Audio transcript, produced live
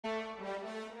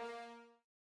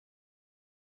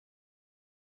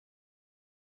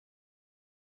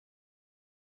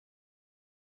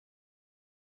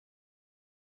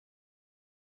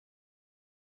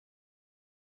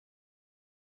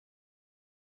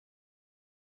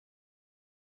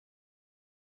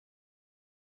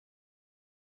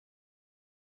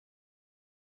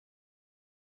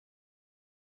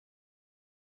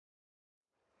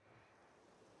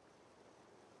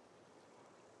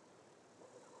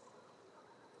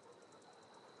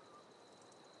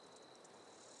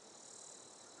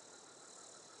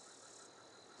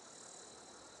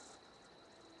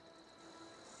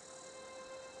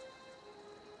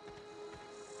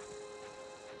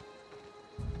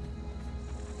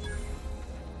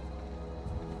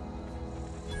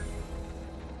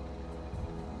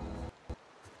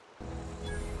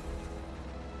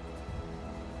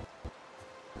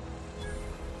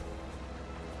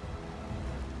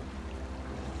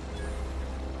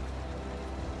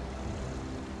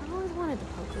wanted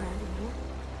to poke around in here.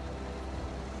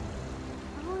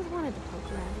 I've always wanted to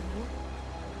poke around in here.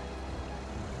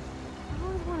 I've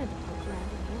always wanted to poke around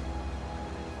in here.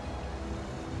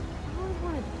 I've always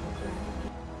wanted to poke around in here.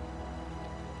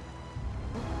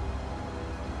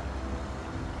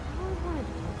 I've always wanted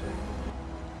to poke around in here.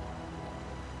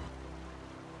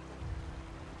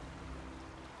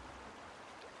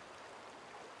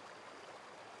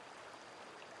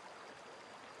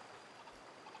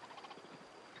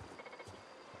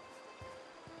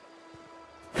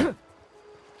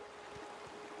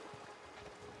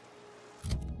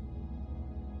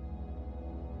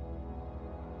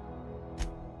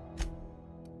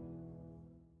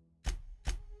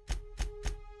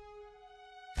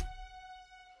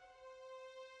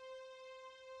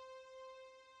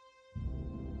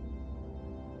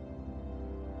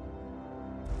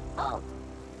 Halt.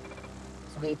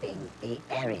 Sweeping the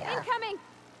area. Incoming!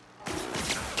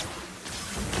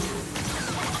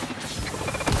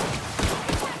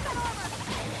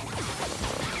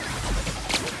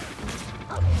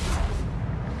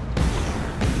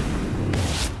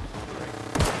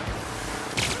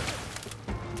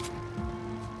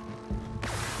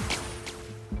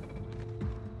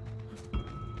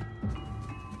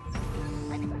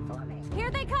 Here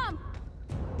they come!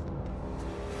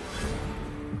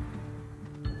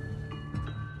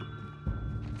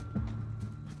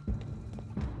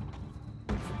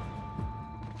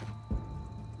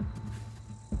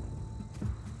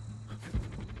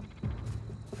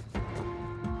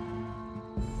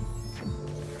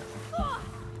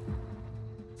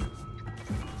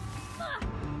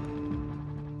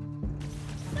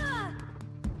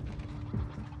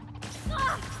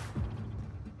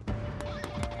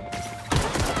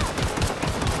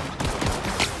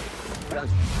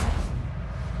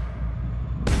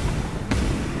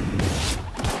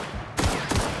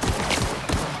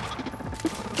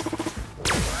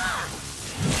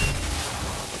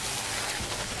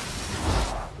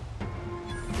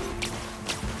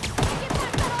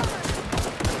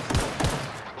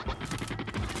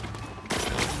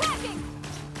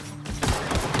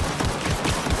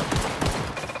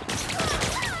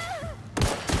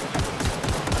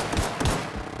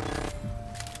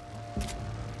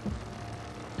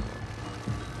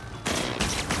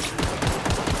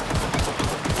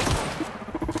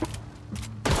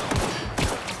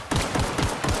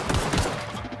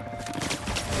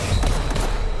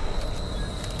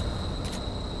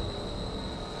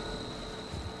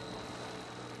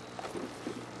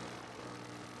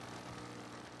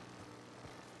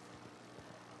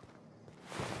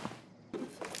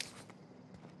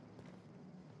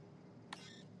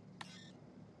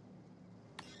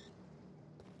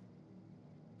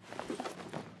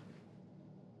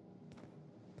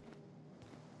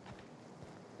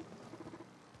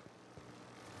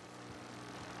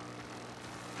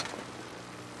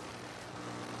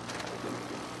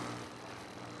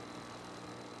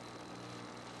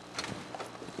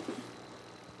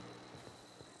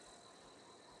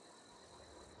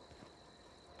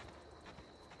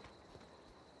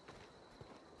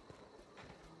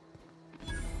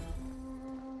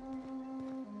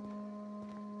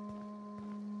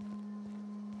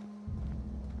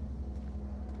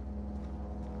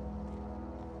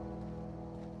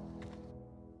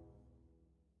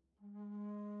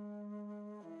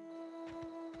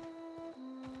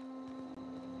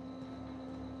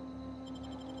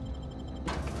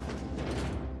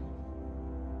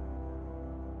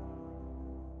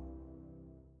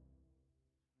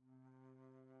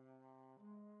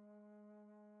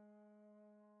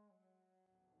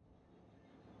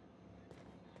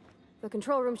 The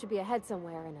control room should be ahead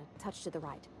somewhere and a touch to the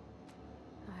right.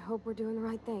 I hope we're doing the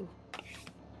right thing.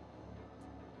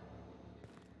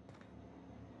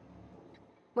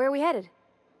 Where are we headed?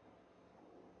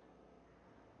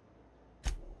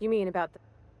 You mean about the...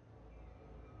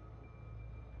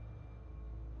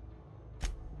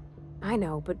 I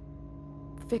know, but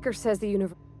Vicker says the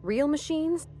universe... Real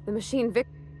machines? The machine Vic...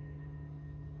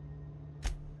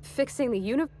 Fixing the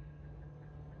universe?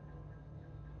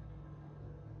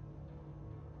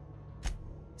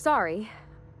 Sorry.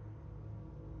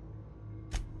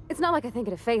 It's not like I think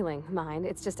it a failing, mind.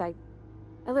 It's just I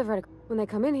live right... When they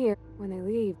come in here, when they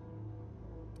leave...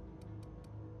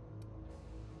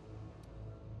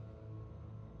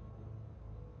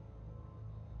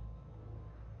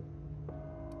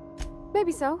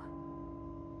 Maybe so.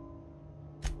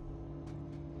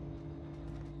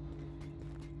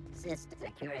 System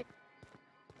security.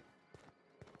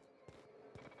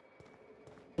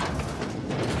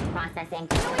 Processing.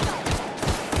 Here we go.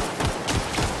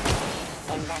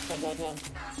 Investigating.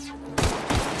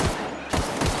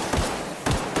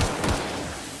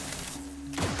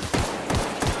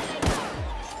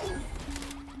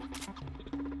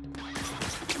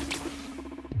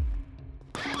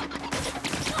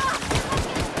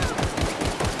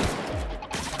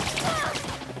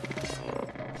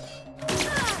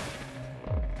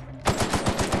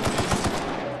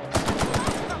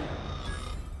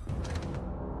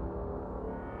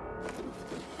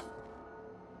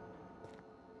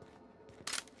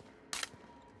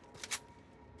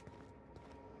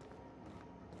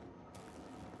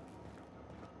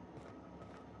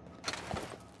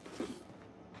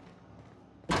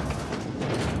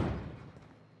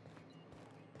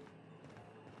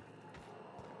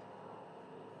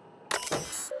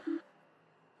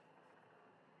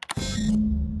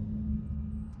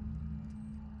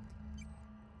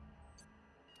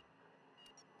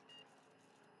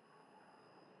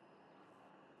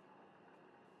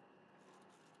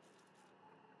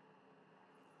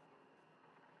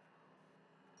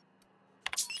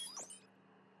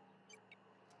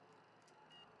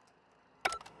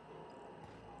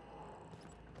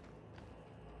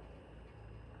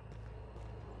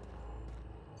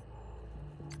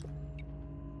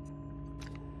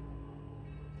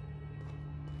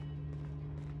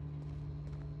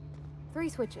 3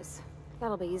 switches.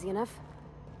 That'll be easy enough.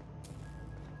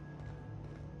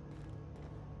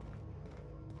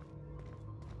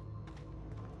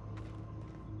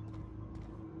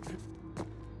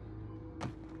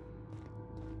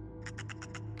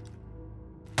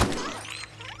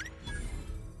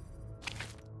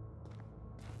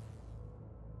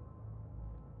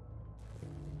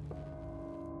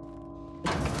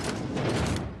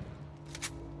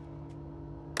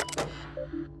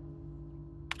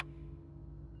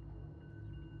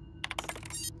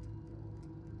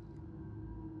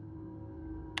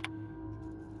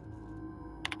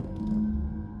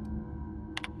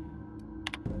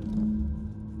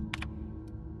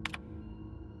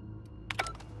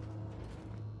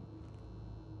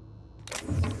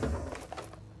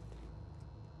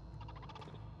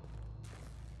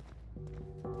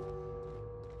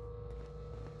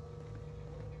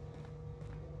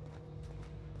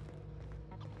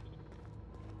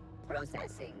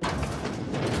 Processing.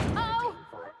 Oh!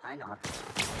 For unlock.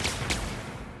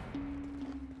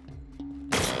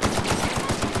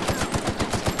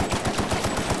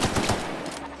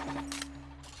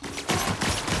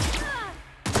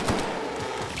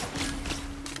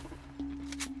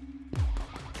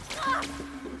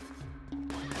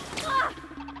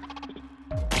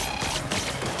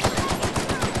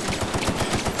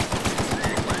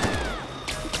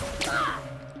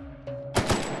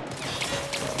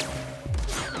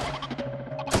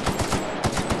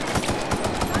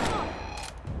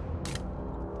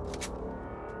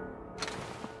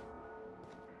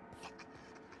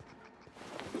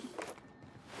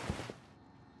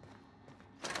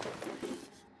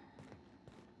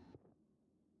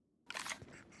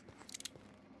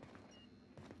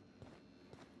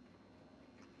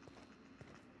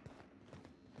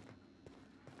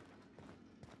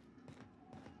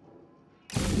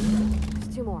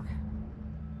 Just 2 more.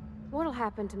 What'll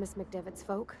happen to Miss McDevitt's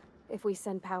folk if we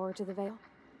send power to the Veil?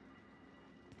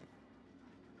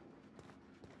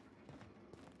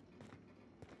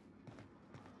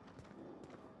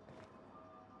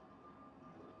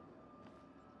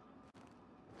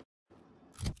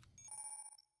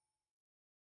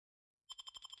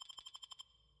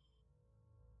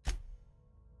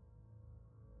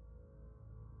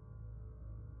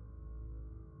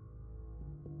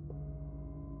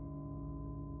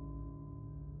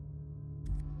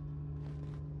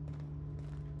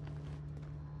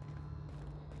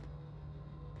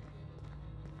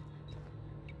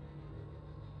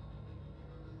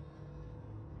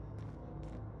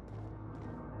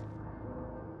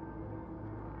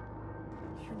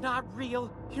 You're not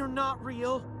real. You're not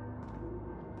real.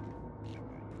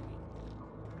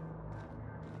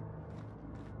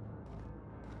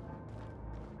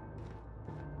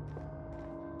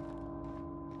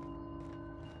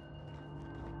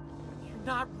 You're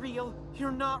not real.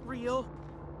 You're not real.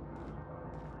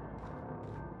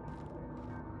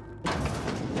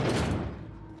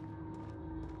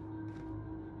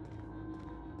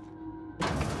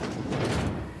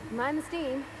 Mind the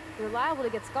steam. You're liable to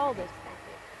get scalded.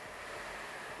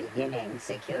 Beginning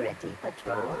security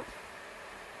patrol.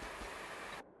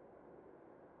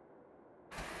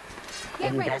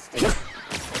 Get ready. Investigate.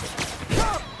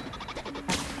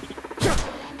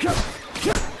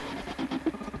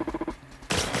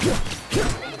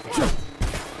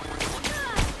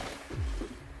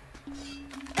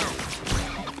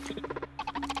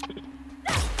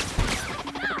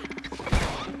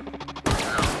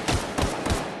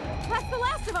 That's the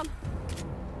last of them!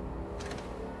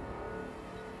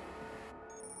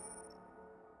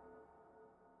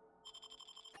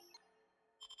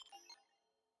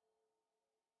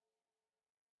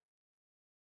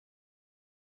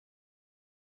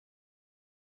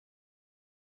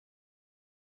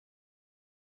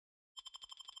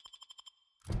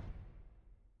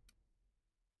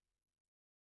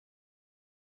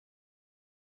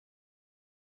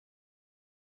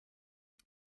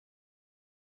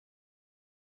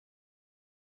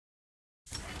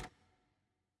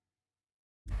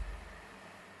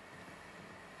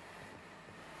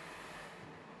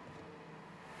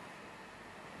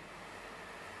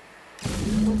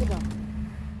 Where'd to go?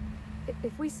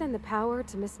 If we send the power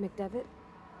to Miss McDevitt,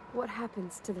 what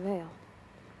happens to the Veil?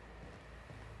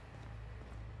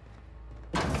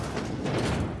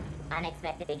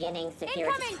 Unexpected beginning security.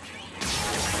 Incoming!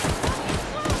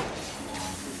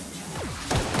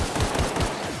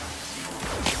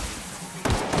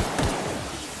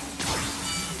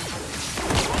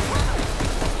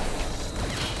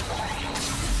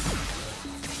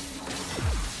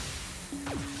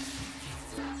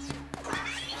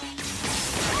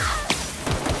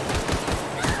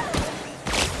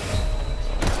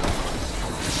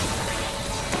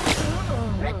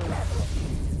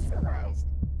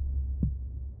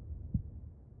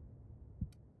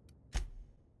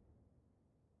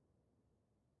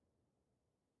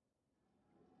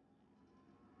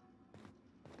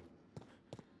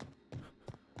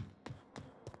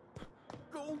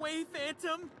 Go away,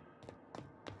 Phantom!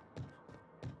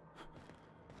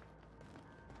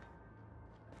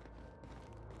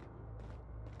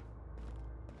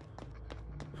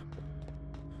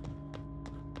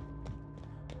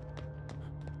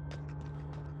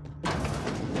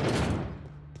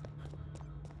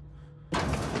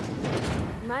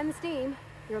 Mind the steam.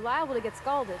 You're liable to get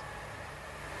scalded.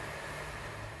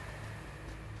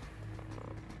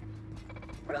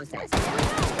 Process.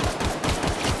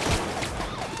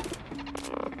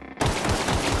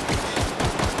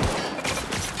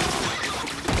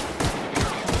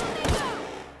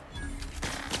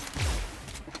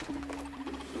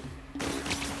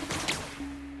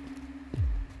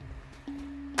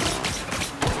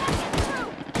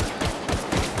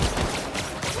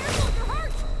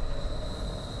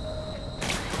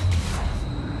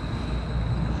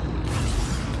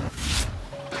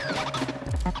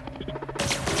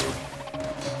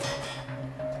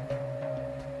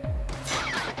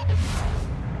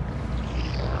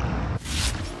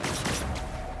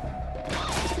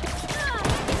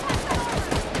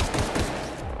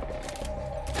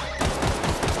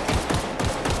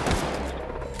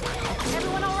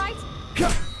 Everyone all right?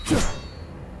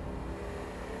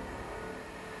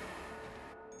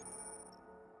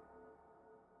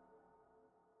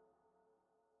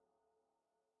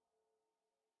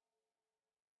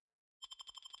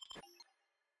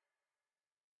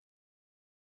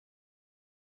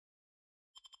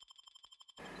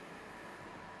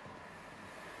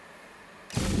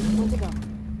 Where'd to go?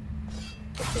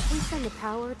 If we send the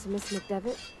power to Miss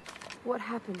McDevitt, what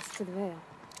happens to the veil?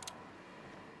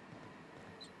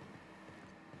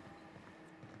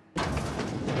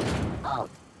 Oh,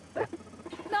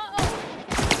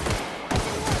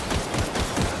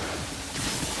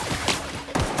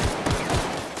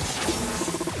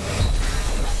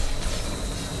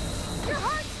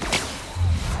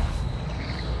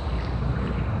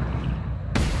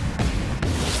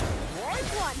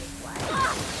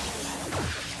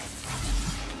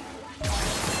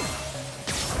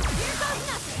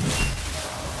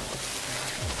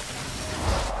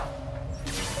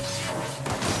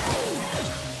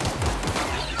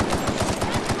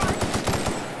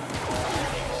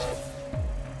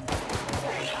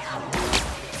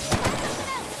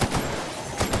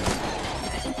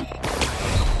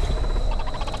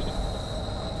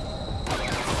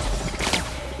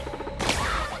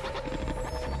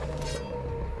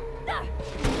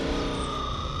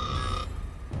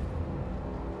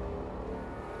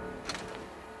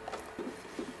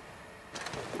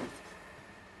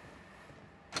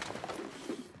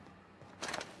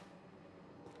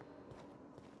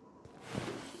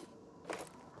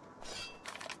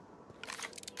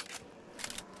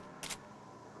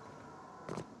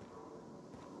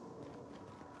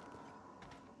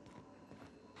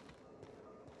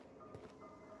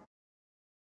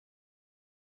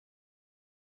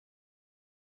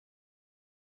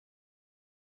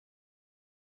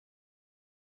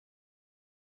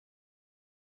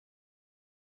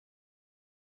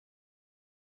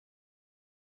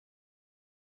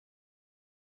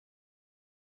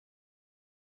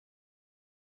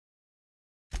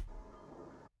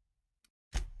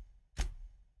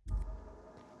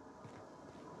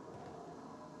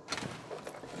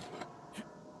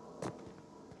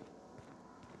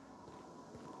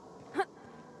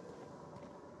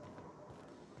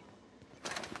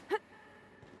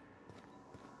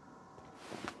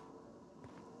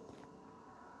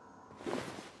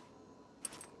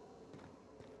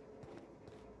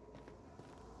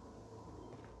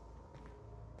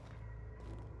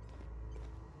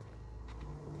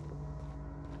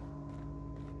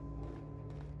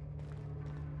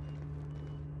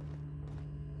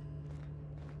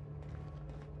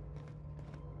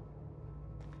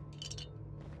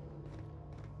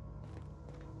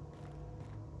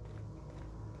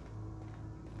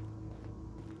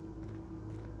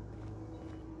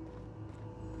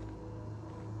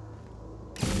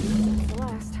 The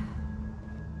last.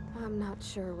 I'm not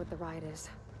sure what the right is.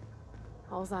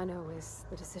 Alls I know is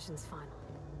the decision's final.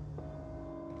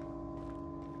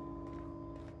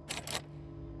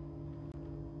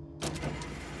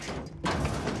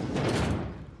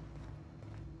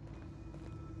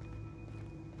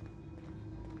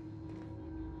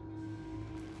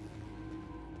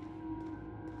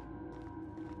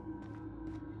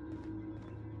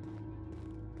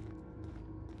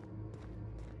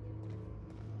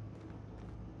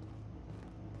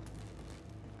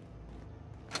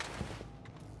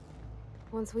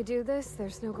 Once we do this,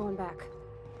 there's no going back.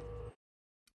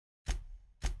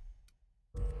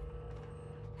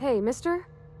 Hey, mister?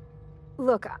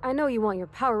 Look, I know you want your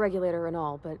power regulator and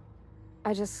all, but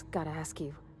I just gotta ask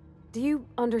you. Do you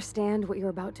understand what you're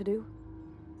about to do?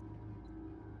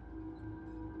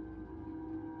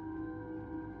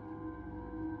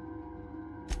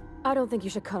 I don't think you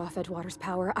should cut off Edgewater's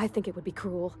power. I think it would be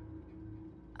cruel.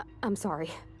 I'm sorry.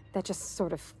 That just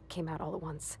sort of came out all at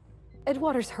once.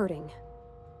 Edgewater's hurting.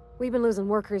 We've been losing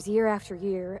workers year after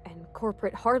year, and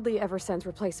corporate hardly ever sends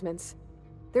replacements.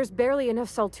 There's barely enough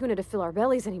Saltuna to fill our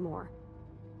bellies anymore.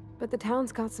 But the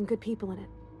town's got some good people in it.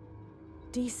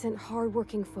 Decent,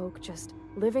 hard-working folk just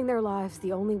living their lives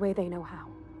the only way they know how.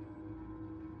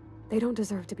 They don't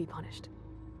deserve to be punished.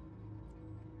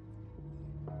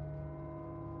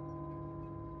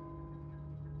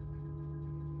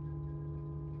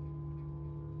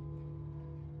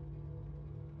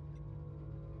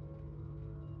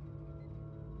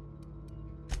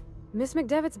 Miss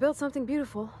McDevitt's built something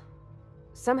beautiful.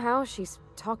 Somehow, she's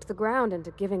talked the ground into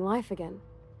giving life again.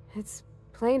 It's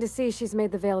plain to see she's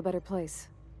made the Vale a better place.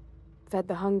 Fed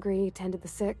the hungry, tended the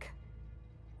sick.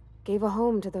 Gave a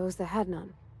home to those that had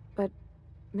none. But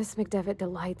Miss McDevitt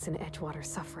delights in Edgewater's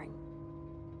suffering.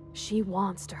 She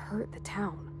wants to hurt the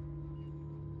town.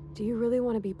 Do you really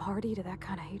want to be party to that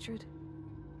kind of hatred?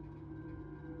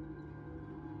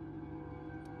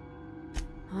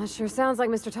 Well, that sure sounds like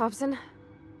Mr. Thompson.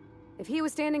 If he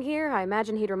was standing here, I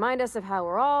imagine he'd remind us of how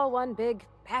we're all one big,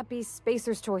 happy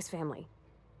Spacer's Choice family.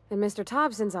 In Mr.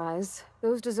 Thompson's eyes,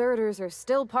 those deserters are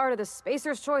still part of the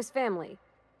Spacer's Choice family.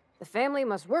 The family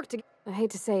must work together. I hate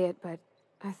to say it, but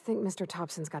I think Mr.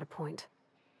 Thompson's got a point.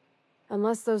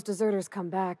 Unless those deserters come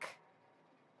back,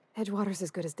 Edgewater's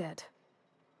as good as dead.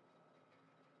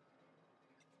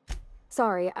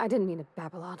 Sorry, I didn't mean to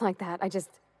babble on like that. I just...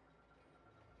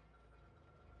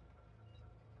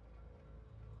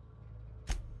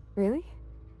 Really?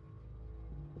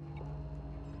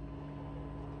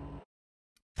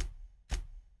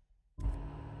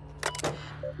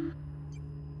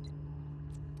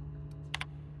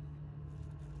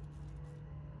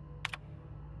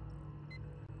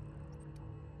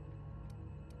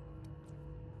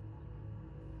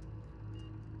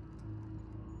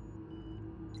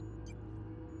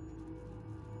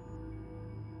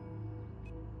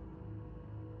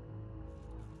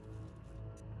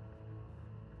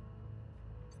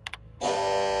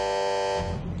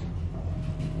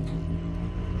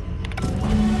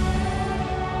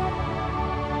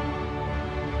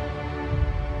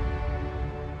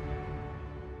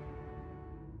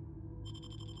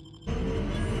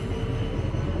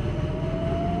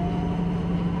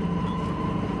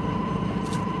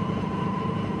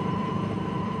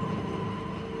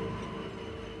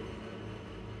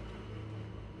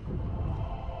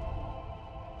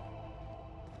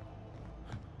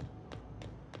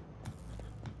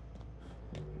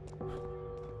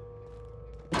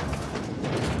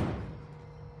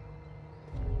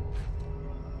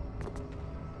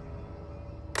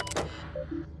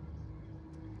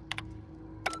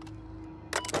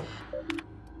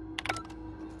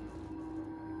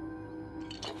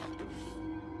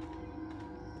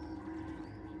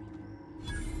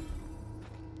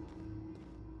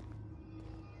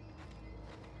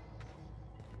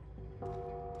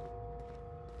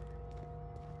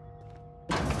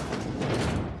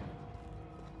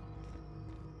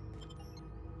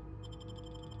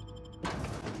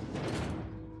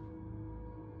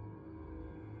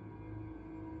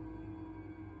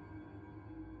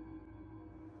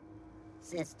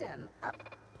 System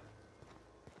up.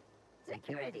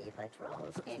 Security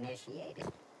patrols initiated.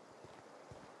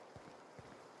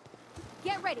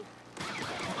 Get ready!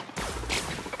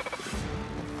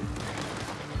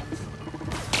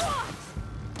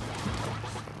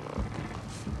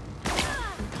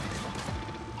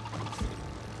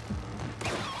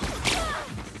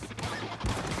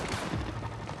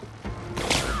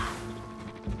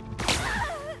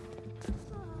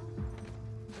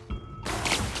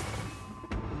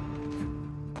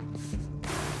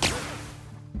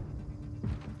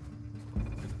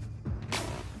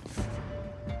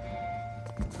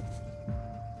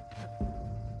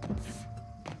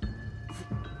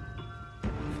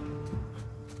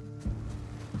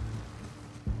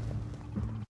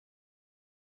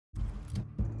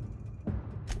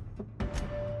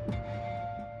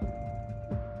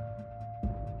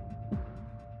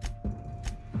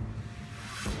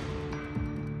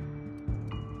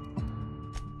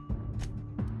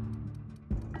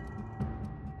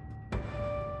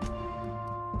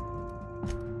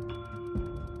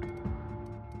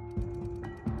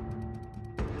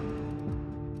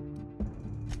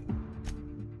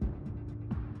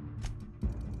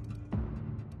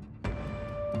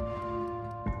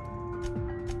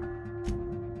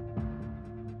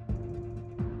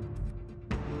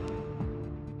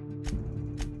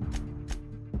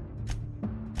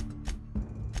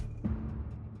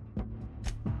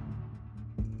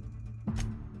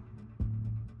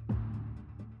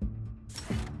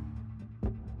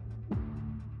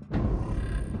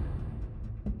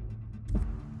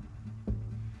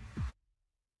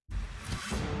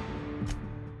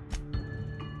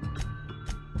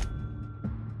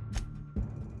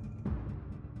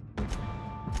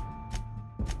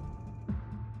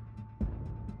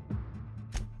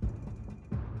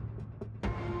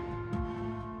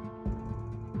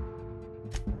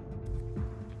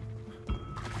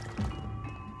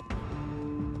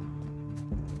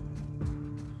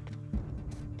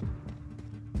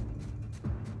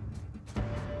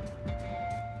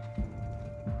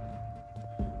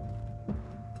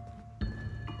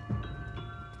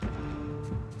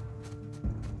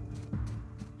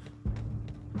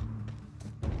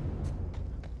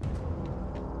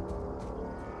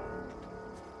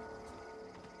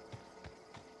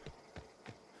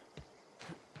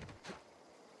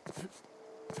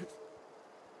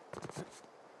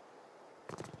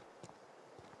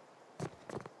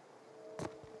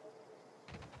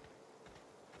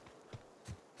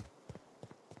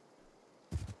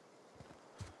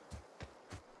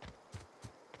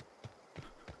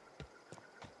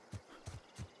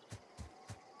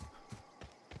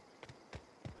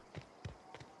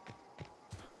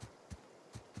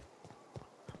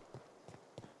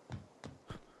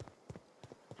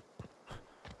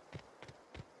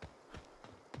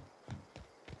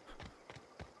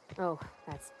 Oh,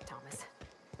 that's Thomas.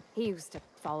 He used to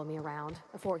follow me around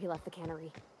before he left the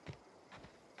cannery.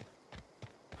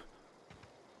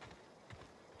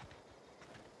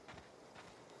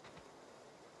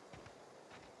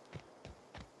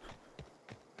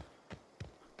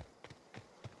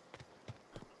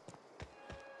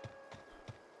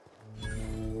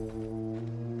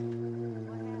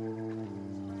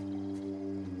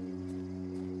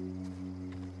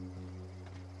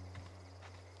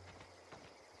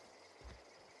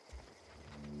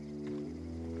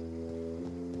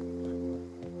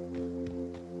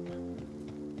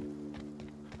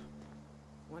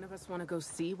 One of us want to go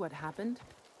see what happened?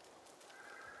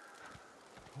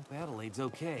 Hope Adelaide's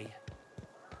okay.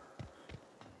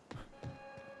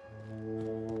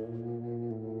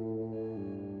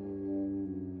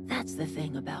 That's the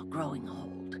thing about growing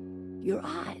old. Your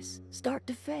eyes start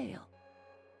to fail.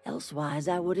 Elsewise,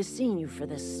 I would have seen you for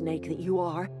the snake that you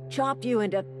are, chopped you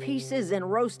into pieces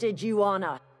and roasted you on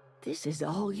a... This is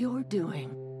all you're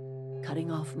doing. Cutting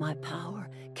off my power,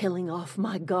 killing off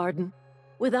my garden,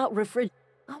 without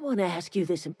I want to ask you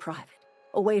this in private,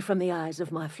 away from the eyes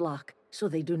of my flock, so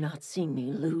they do not see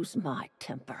me lose my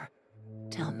temper.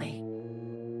 Tell me,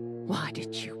 why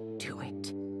did you do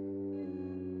it?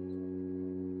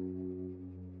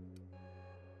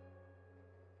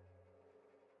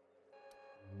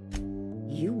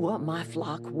 You want my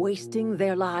flock wasting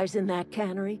their lives in that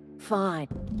cannery? Fine.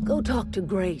 Go talk to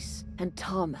Grace and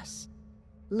Thomas.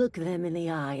 Look them in the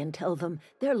eye and tell them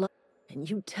their life. And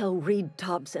you tell Reed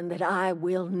Thompson that I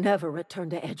will never return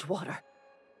to Edgewater.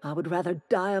 I would rather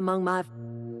die among my...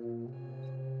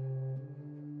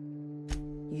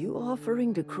 You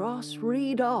offering to cross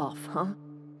Reed off, huh?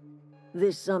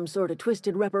 This some sort of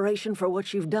twisted reparation for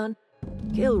what you've done?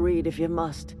 Kill Reed if you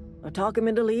must, or talk him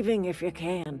into leaving if you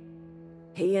can.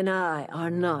 He and I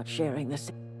are not sharing the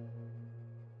same...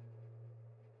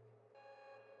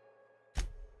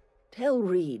 Tell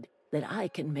Reed that I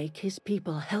can make his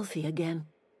people healthy again.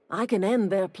 I can end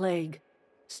their plague.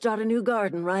 Start a new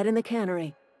garden right in the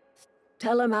cannery.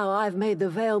 Tell him how I've made the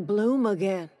Vale bloom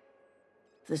again.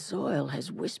 The soil has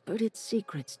whispered its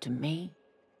secrets to me,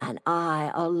 and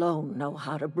I alone know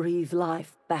how to breathe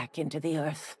life back into the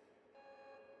earth.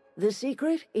 The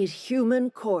secret is human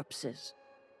corpses.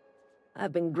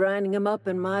 I've been grinding them up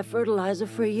in my fertilizer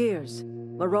for years.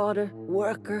 Marauder,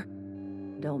 worker,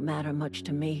 don't matter much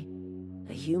to me.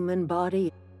 The human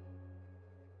body...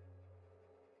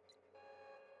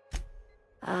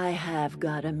 I have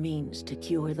got a means to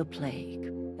cure the plague,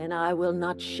 and I will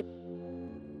not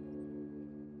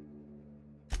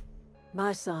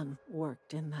My son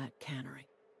worked in that cannery.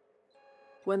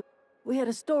 When we had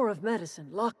a store of medicine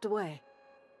locked away,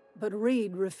 but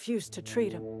Reed refused to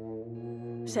treat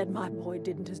him. Said my boy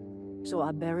didn't... So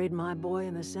I buried my boy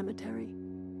in the cemetery,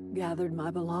 gathered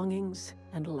my belongings,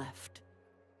 and left.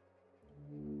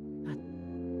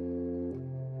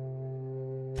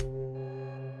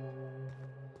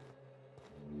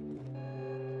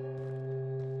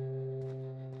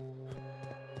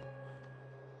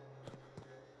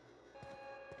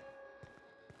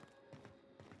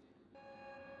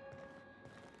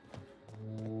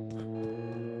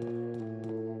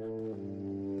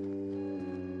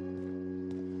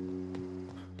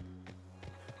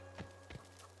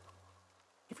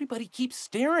 Everybody keeps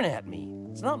staring at me.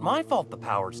 It's not my fault the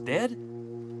power's dead.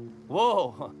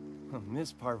 Whoa,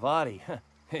 Miss Parvati.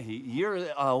 Hey, you're,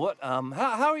 what,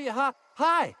 how are you?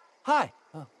 Hi,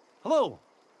 hello.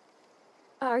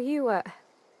 Are you,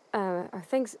 are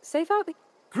things safe out?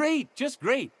 Great, just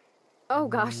great. Oh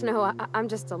gosh, no, I'm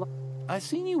just a... I've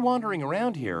seen you wandering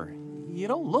around here. You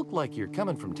don't look like you're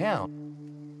coming from town.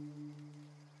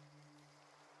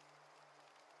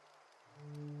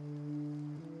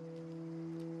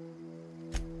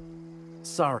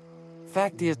 Sorry.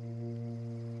 Fact is,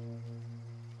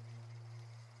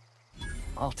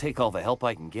 I'll take all the help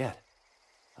I can get.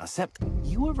 Except,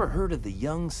 you ever heard of the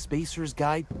Young Spacer's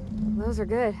Guide? Those are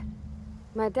good.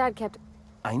 My dad kept...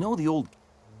 I know the old...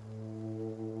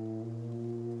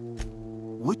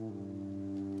 What?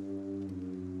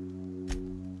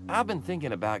 I've been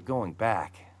thinking about going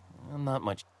back. Not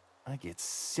much. I get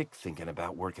sick thinking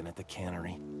about working at the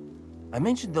cannery. I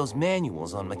mentioned those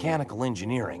manuals on mechanical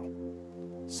engineering.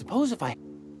 Suppose if I...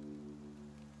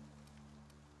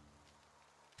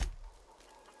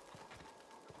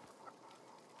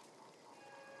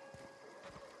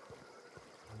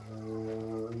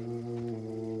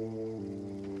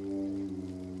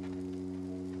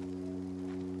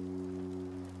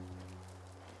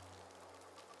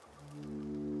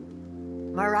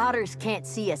 Marauders can't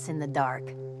see us in the dark.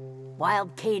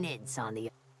 Wild canids on the...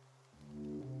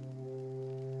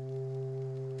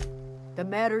 The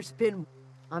matter's been...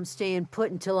 I'm staying put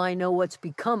until I know what's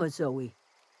become of Zoe.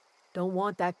 Don't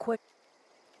want that quick...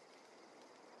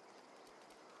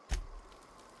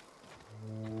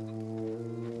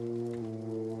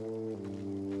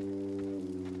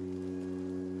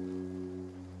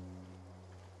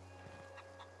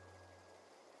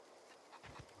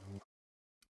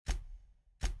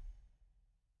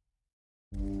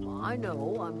 I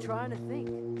know, I'm trying to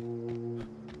think.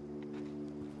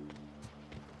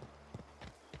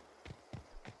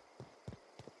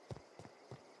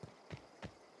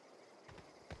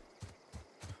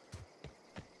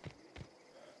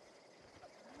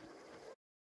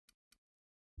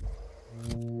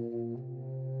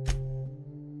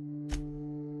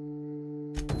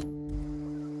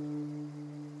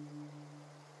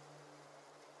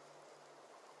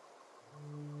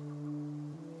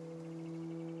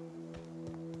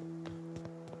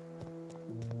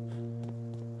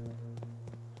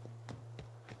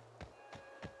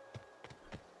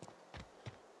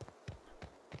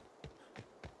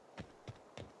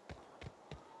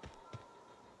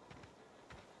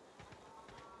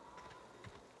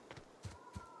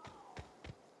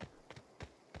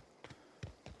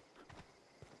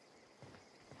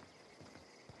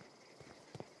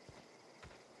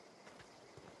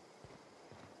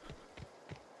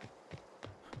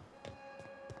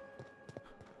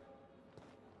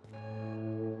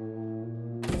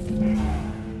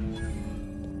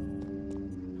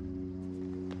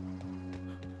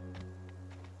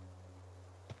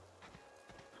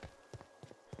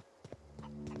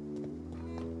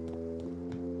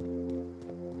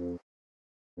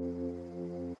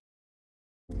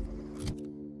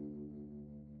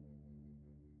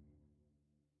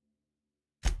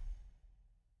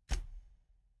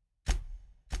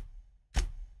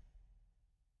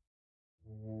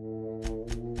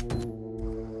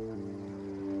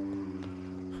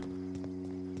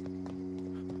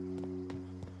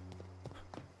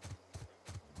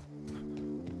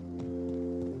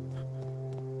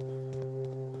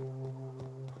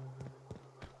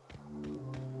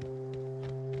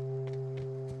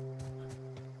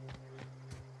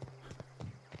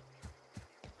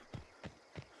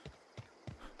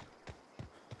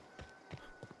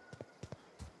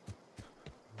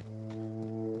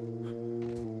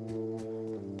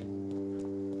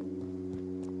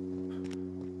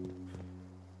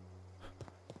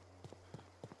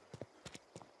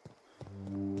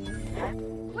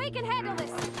 We can handle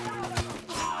this!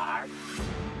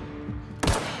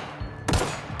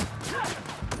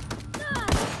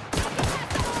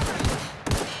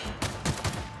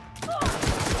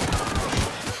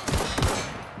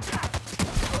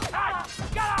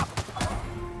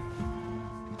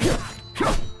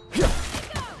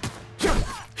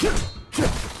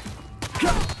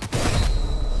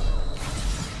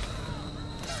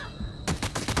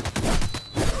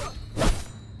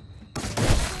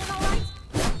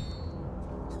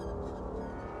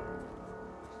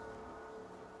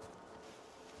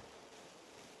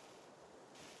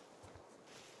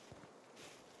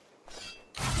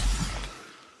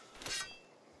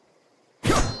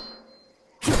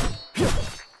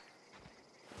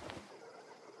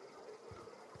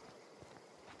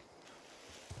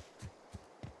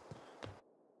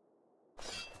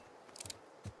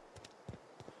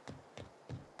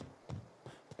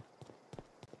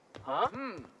 Huh?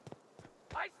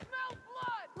 I smell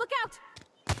blood! Look out!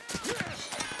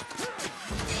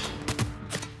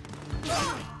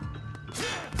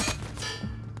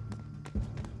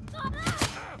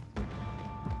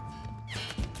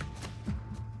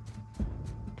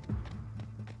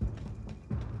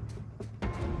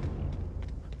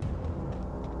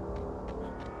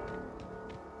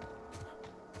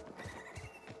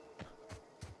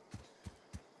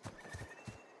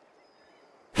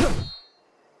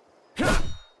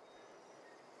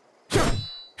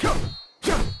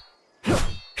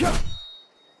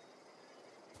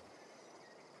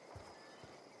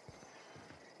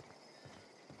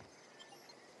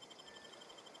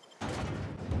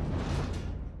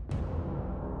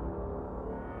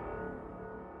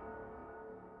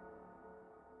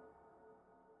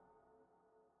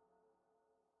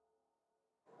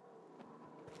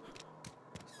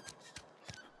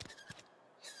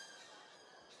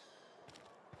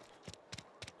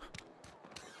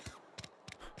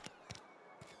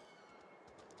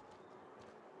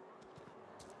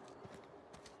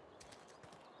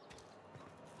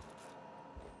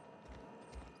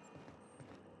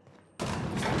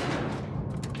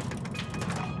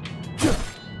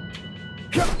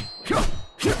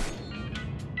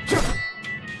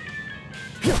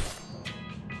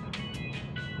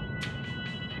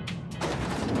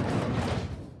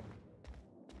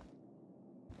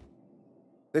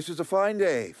 This is a fine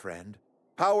day, friend.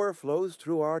 Power flows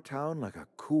through our town like a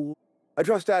cool... I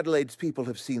trust Adelaide's people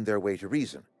have seen their way to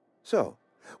reason. So,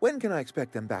 when can I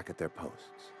expect them back at their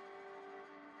posts?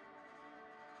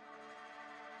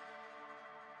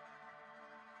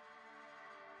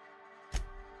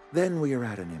 Then we are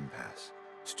at an impasse.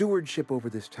 Stewardship over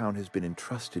this town has been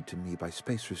entrusted to me by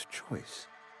Spacer's Choice.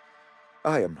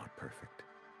 I am not perfect.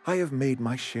 I have made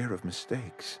my share of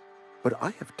mistakes, but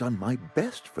I have done my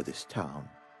best for this town.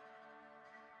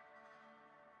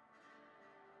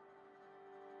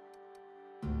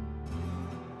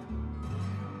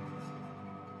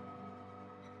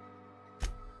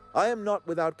 I am not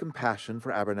without compassion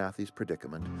for Abernathy's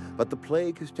predicament, but the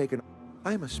plague has taken...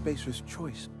 I am a Spacer's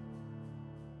Choice.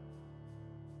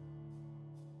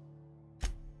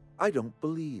 I don't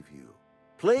believe you.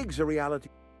 Plague's a reality.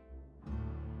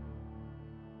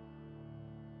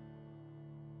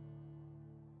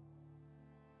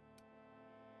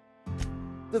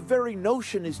 The very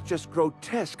notion is just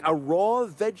grotesque. A raw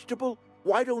vegetable?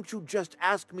 Why don't you just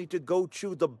ask me to go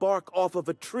chew the bark off of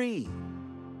a tree?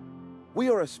 We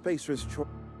are a Spacer's Choice.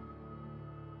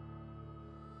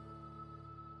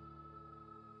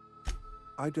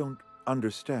 I don't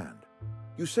understand.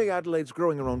 You say Adelaide's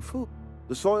growing her own food.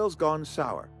 The soil's gone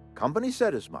sour. Company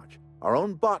said as much. Our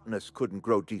own botanist couldn't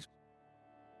grow decent.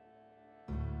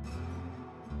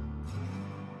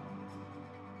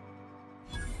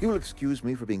 You'll excuse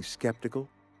me for being skeptical.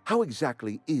 How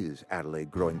exactly is Adelaide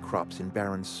growing crops in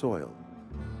barren soil?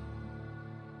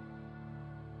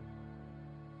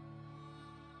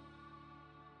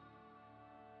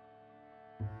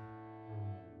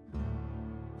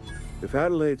 If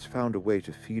Adelaide's found a way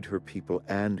to feed her people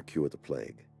and cure the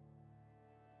plague,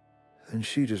 then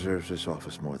she deserves this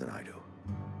office more than I do.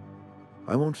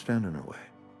 I won't stand in her way.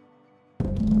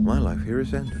 My life here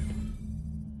is ended.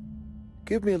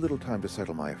 Give me a little time to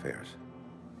settle my affairs.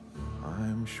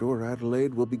 I'm sure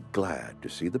Adelaide will be glad to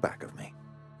see the back of me.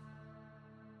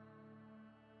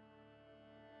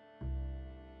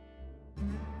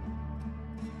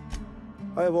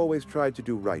 I have always tried to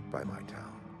do right by my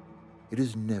town. It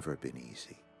has never been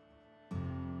easy.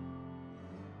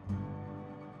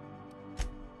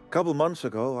 A couple months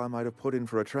ago, I might have put in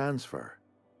for a transfer.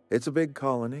 It's a big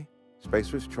colony.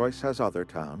 Spacer's Choice has other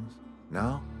towns.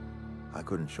 Now, I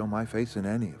couldn't show my face in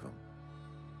any of them.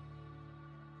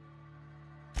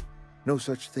 No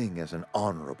such thing as an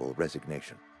honorable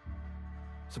resignation.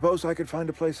 Suppose I could find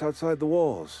a place outside the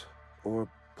walls, or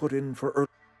put in for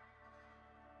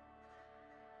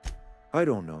I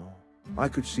don't know. I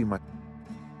could see my...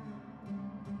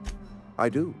 I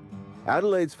do.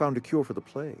 Adelaide's found a cure for the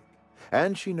plague,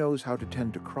 and she knows how to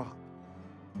tend to crop.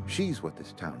 She's what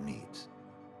this town needs.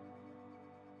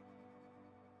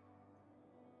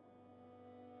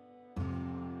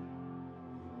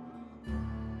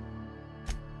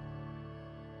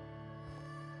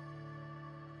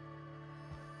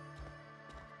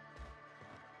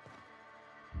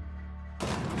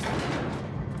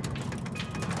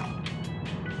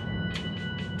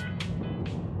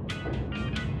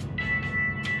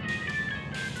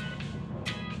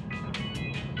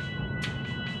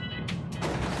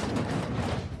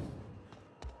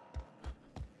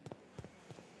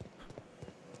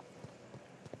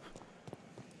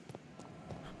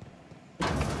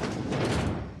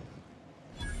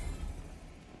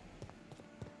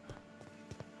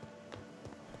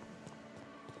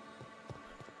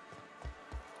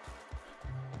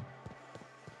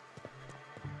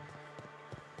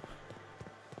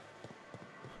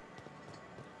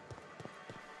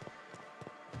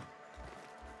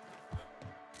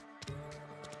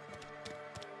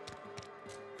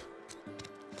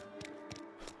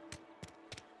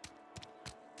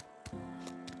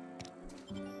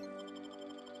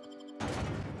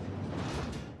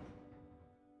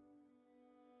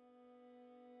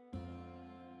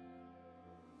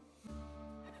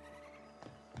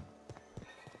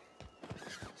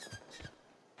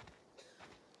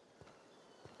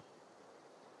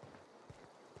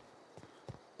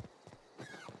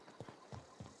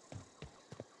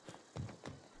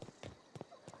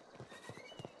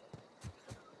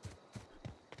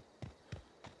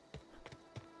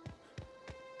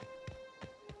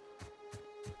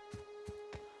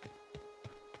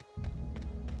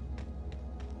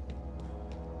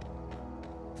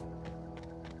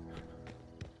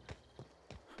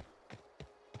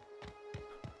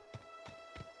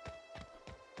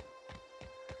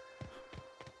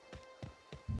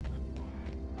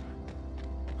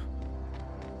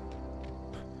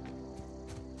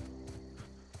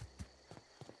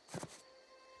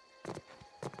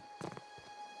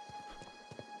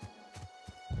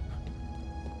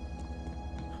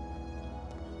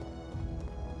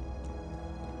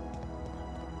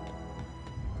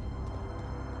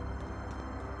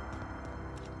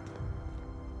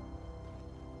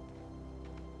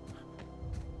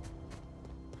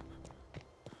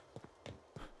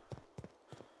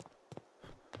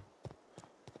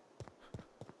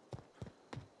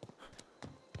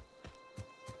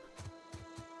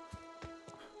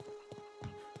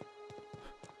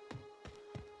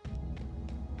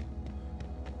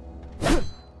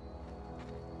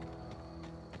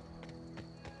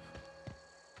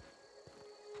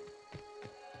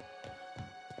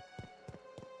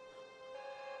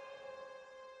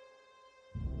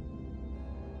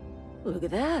 Look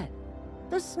at that.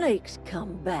 The snake's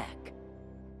come back.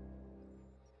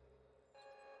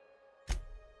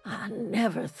 I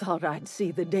never thought I'd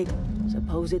see the day.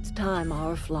 Suppose it's time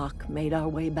our flock made our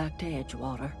way back to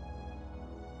Edgewater.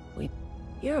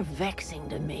 You're vexing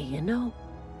to me, you know?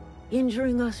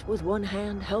 Injuring us with one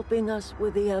hand, helping us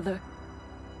with the other.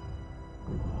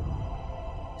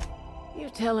 You're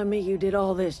telling me you did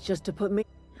all this just to put me...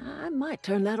 I might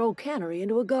turn that old cannery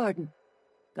into a garden.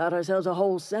 Got ourselves a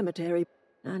whole cemetery.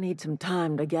 I need some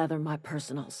time to gather my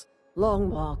personals. Long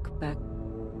walk back.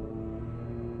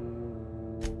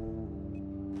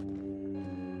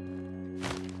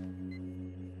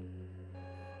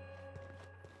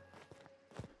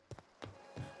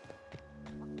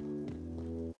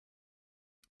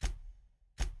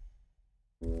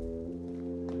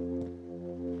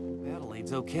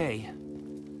 Adelaide's okay.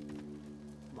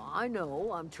 I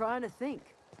know, I'm trying to think.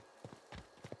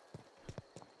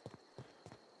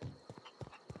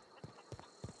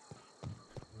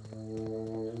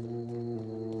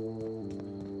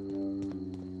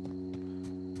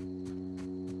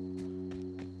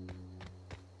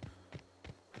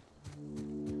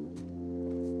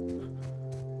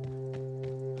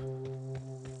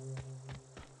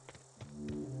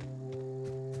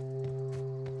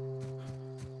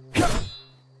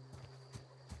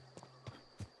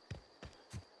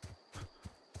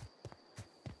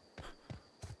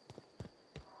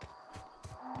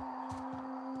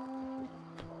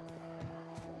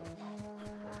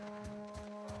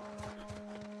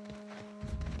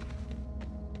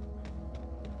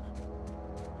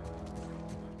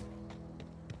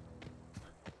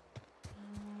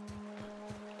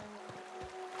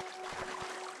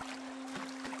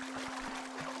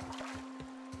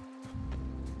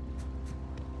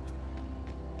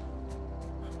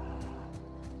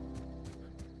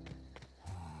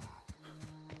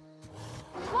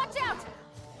 Watch out!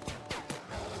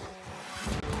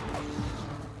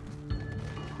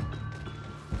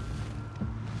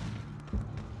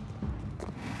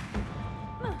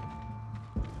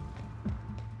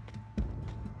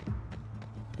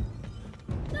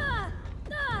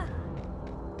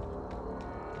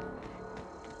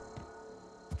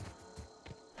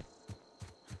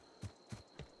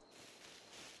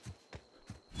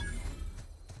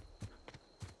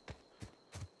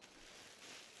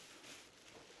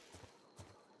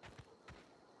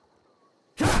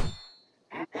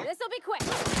 This'll be quick.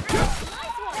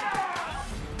 Nice one.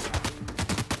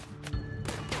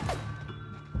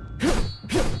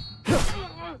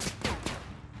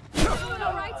 Doing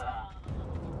all right?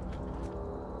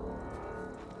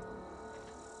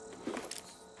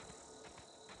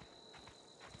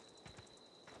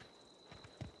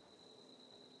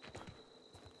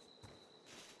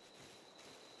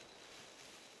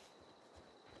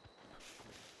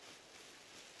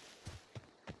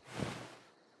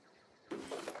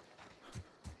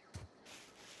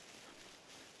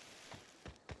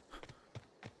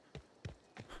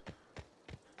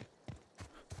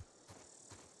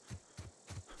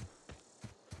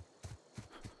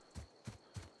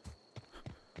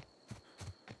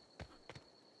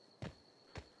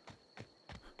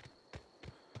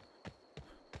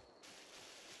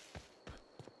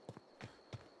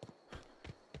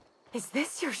 Is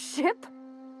this your ship?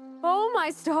 Oh my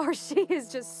stars, she is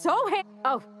just so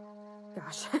Oh,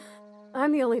 gosh.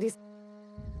 I'm the only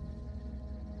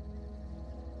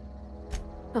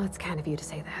Well, it's kind of you to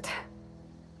say that.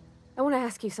 I want to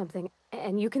ask you something,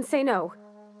 and you can say no.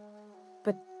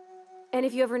 And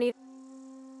if you ever need...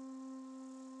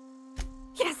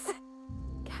 Yes!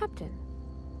 Captain,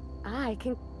 I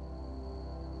can...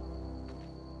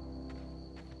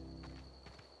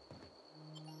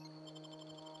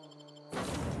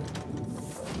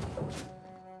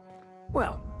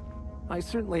 Well, I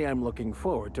certainly am looking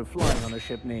forward to flying on a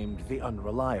ship named the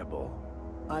Unreliable.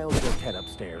 I'll just head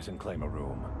upstairs and claim a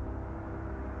room.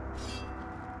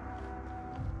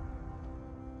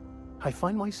 I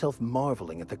find myself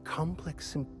marveling at the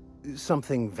complex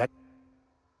something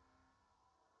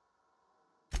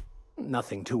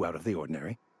nothing too out of the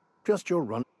ordinary. Just your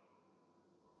run.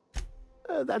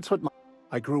 That's what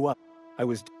I grew up. I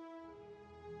was...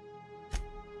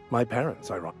 My parents,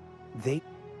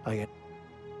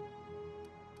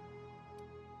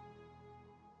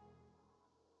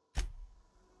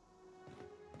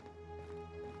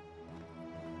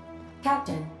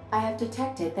 Captain, I have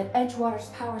detected that Edgewater's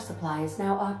power supply is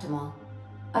now optimal.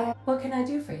 What can I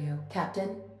do for you,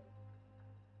 Captain?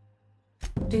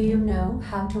 Do you know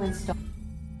how to install...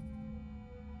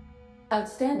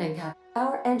 Outstanding, Captain.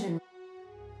 Our engine...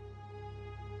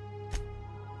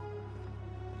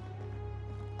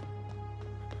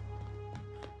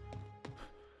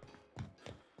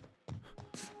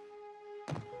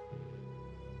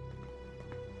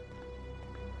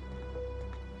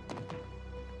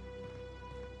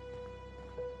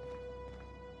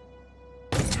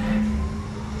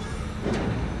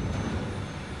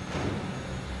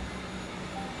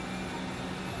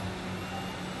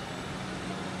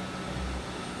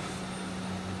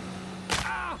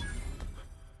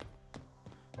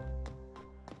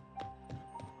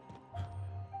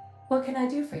 What can I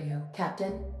do for you,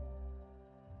 Captain?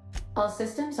 All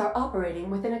systems are operating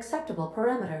within acceptable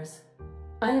parameters.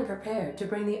 I am prepared to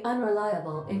bring the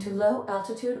Unreliable into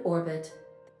low-altitude orbit.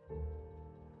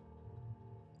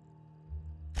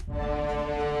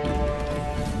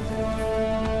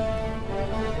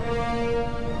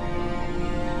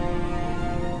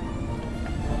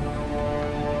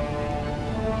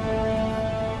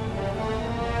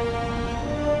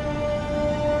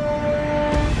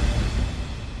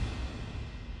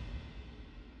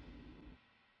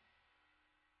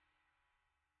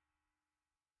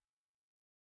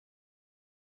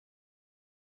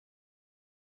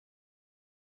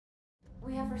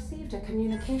 We have received a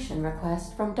communication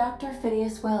request from Dr.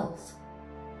 Phineas Wells.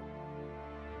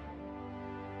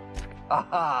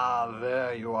 Aha,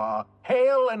 there you are.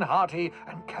 Hale and hearty,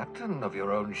 and captain of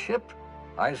your own ship.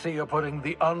 I see you're putting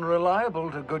the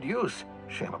Unreliable to good use.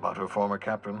 Shame about her former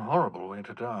captain. Horrible way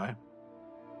to die.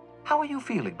 How are you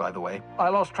feeling, by the way? I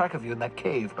lost track of you in that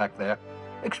cave back there.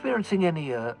 Experiencing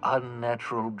any,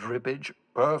 unnatural drippage?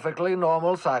 Perfectly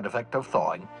normal side effect of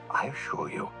thawing, I assure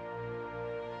you.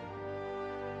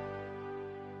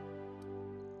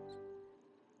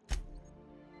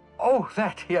 Oh,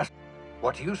 that, yes.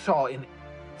 What you saw in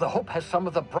the Hope has some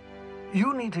of the...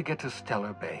 You need to get to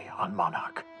Stellar Bay on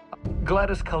Monarch.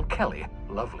 Gladys Kelly,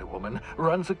 lovely woman,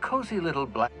 runs a cozy little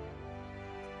black...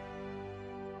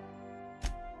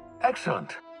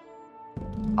 Excellent.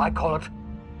 I call it...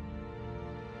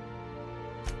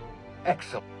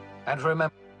 Excellent. And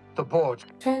remember, the boards...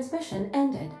 Transmission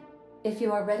ended. If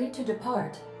you are ready to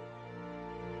depart...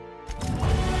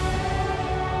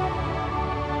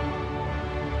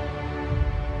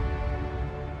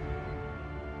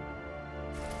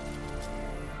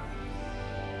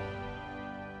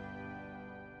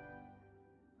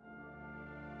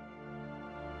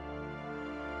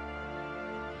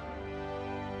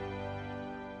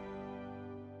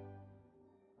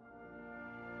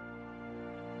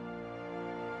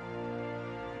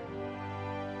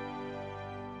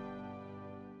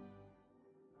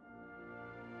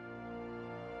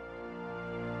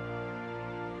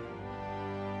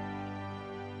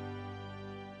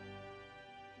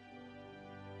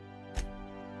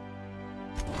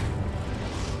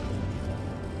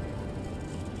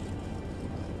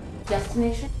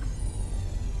 Destination?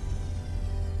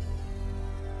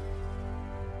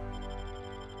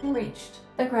 Reached.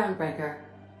 The Groundbreaker.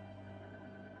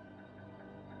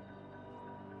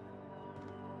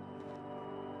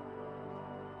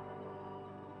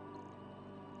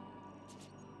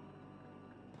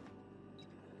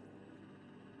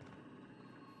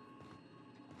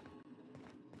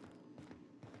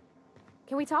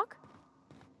 Can we talk?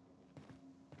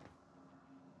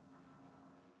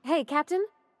 Hey, Captain.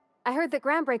 I heard that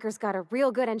Groundbreaker's got a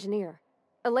real good engineer.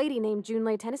 A lady named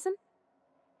Junlei Tennyson?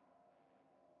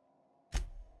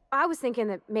 I was thinking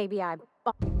that maybe I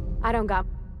don't got...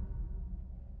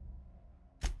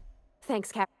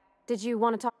 Thanks, Cap. Did you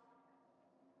want to talk?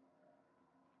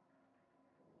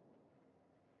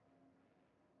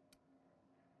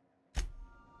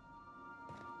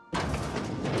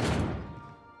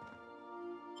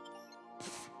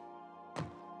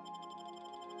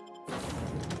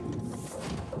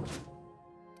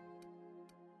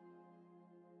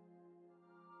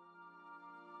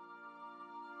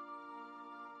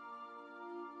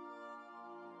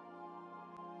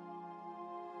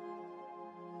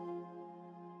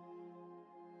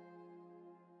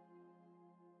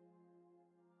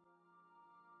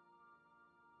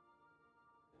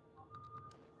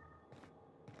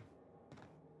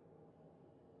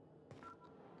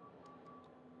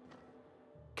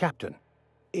 Captain,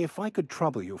 if I could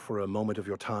trouble you for a moment of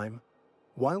your time,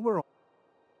 while we're...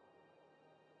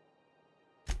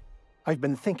 I've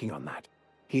been thinking on that.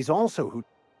 He's also who...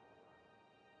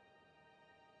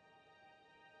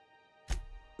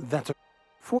 That's a...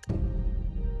 For...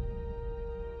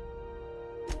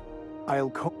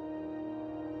 I'll call...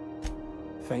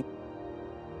 Thank...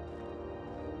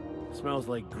 Smells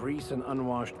like grease and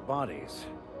unwashed bodies.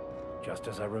 Just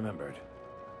as I remembered.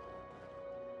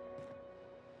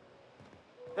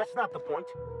 That's not the point.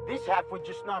 This halfwit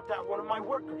just knocked out one of my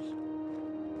workers.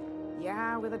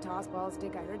 Yeah, with a tossball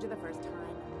stick. I heard you the first time.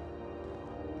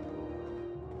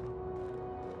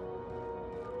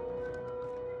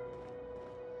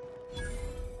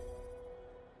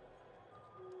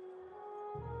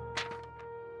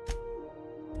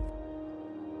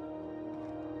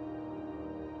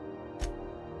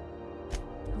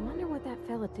 I wonder what that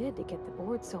fella did to get the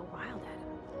board so riled at him.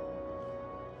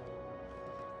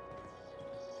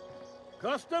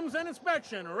 Customs and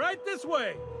inspection, right this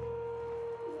way.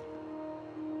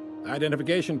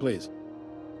 Identification, please.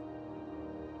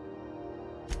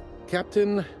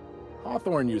 Captain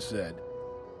Hawthorne, you said.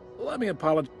 Let me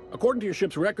apologize. According to your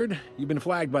ship's record, you've been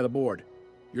flagged by the board.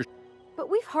 But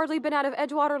we've hardly been out of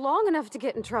Edgewater long enough to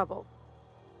get in trouble.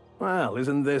 Well,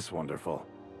 isn't this wonderful?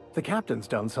 The captain's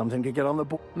done something to get on the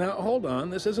board. Now, hold on.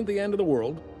 This isn't the end of the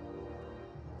world.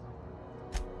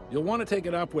 You'll want to take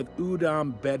it up with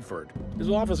Udom Bedford. His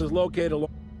office is located along...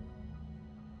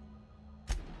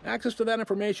 Access to that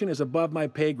information is above my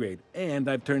pay grade, and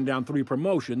I've turned down 3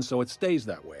 promotions, so it stays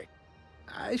that way.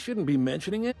 I shouldn't be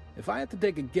mentioning it. If I had to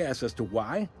take a guess as to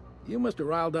why, you must have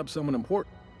riled up someone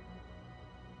important.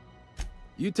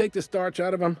 You take the starch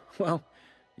out of him, well,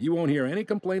 you won't hear any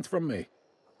complaints from me.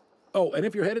 Oh, and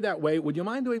if you're headed that way, would you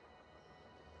mind doing...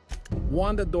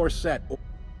 Wanda Dorset.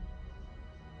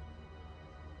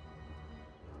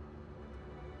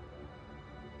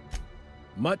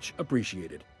 Much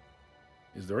appreciated.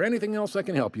 Is there anything else I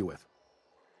can help you with?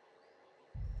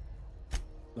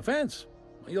 The fence.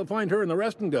 You'll find her in the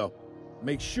rest and go.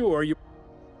 Make sure you...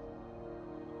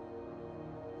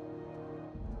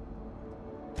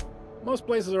 Most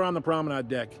places are on the promenade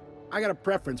deck. I got a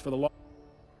preference for the law.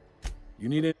 You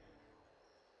need it?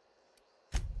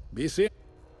 Be safe.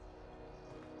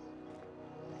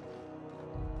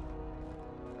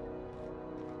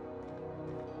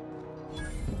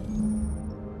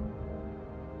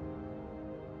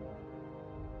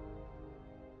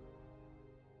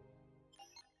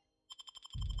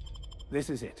 This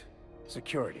is it.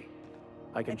 Security.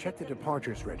 I can check the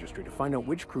departures registry to find out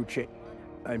which crew the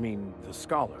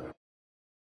Scholar.